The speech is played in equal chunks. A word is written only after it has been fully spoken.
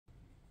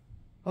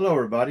Hello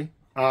everybody,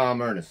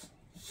 I'm Ernest.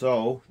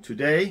 So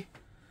today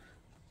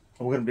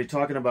I'm going to be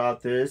talking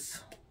about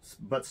this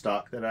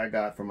buttstock that I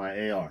got for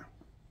my AR.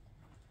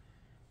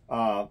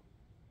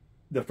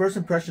 The first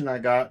impression I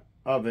got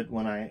of it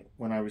when I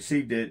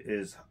received it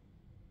is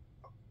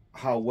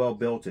how well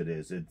built it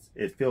is.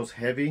 It feels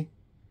heavy,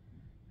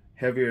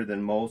 heavier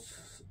than most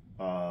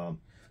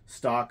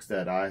stocks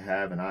that I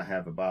have, and I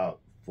have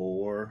about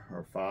four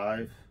of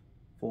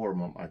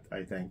them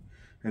I think.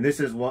 And this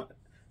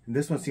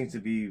one seems to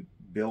be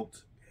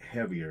built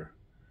heavier.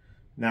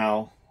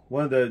 Now,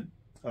 one of the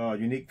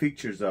unique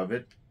features of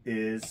it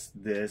is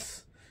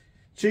this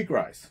cheek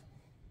rise,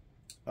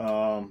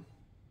 and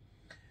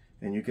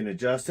you can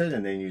adjust it,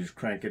 and then you just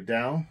crank it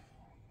down,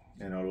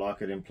 and it'll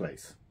lock it in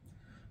place.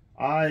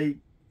 I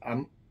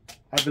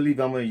believe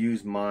I'm going to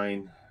use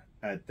mine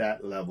at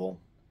that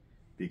level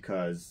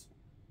because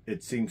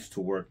it seems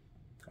to work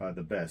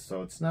the best.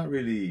 So it's not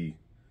really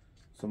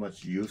so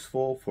much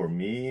useful for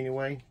me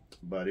anyway,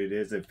 but it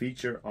is a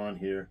feature on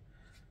here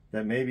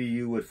that maybe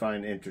you would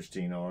find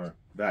interesting or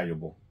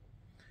valuable.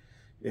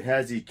 It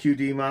has the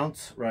QD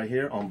mounts right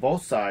here on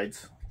both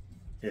sides.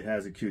 It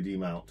has a QD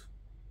mount.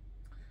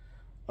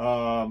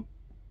 I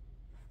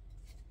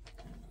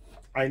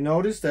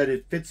noticed that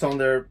it fits on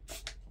there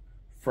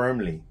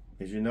firmly.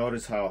 As you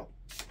notice how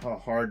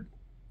hard,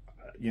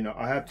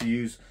 I have to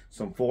use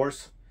some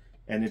force,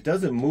 and it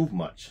doesn't move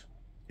much.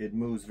 It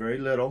moves very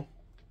little.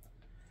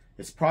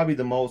 It's probably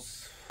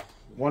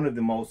one of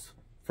the most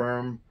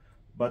firm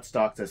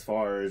buttstocks as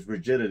far as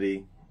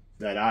rigidity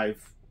that I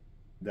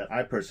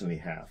personally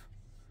have.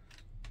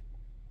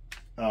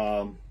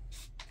 And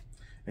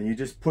you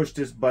just push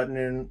this button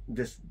in,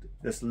 this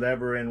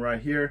lever in right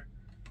here,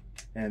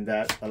 and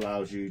that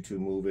allows you to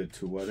move it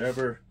to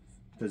whatever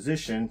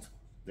position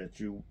that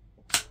you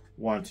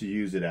want to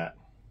use it at.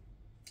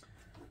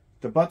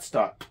 The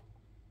buttstock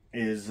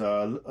is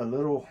a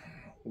little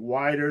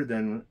wider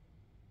than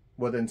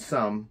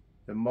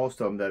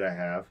most of them that I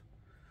have.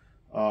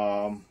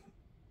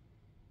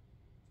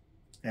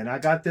 And I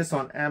got this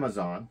on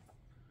Amazon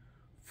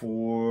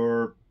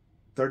for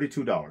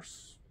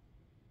 $32.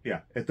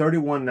 Yeah, at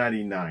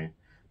 $31.99.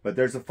 But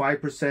there's a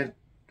 5%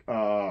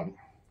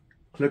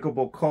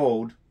 clickable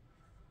code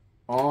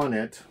on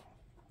it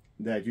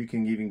that you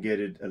can even get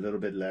it a little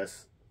bit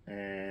less.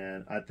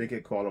 And I think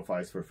it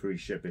qualifies for free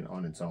shipping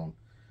on its own.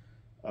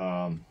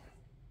 So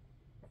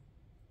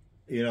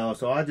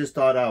I just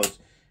thought I would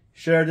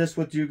share this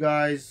with you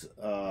guys.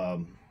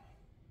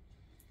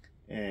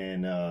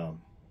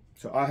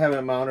 So I have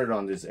it mounted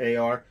on this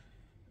AR,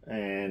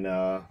 and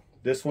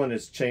this one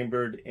is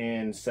chambered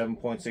in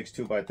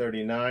 7.62 by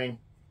 39.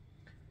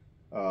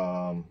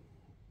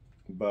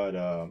 But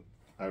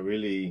I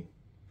really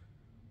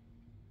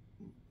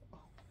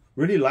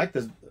like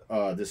this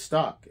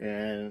stock,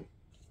 and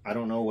I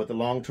don't know what the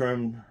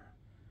long-term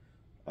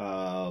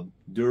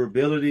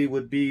durability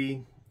would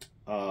be,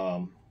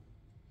 but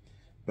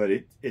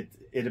it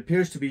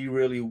appears to be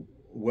really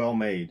well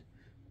made.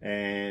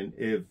 And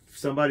if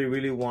somebody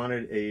really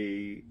wanted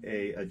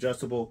a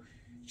adjustable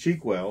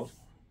cheek weld,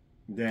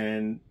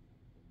 then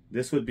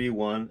this would be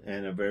one,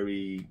 and a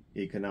very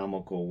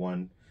economical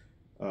one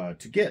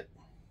to get.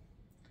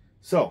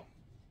 So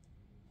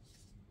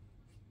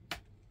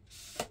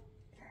it's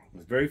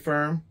very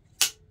firm.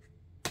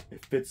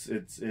 It fits.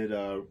 It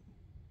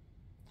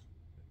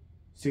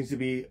seems to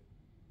be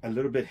a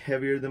little bit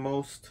heavier than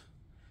most,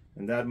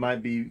 and that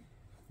might give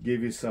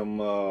you some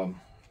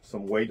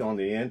weight on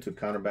the end to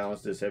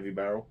counterbalance this heavy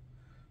barrel.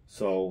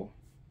 So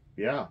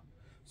yeah,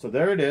 so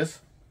there it is.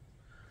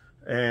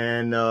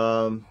 And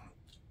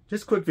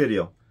just a quick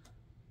video.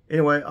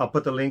 Anyway, I'll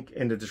put the link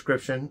in the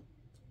description,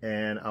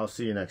 and I'll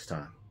see you next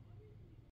time.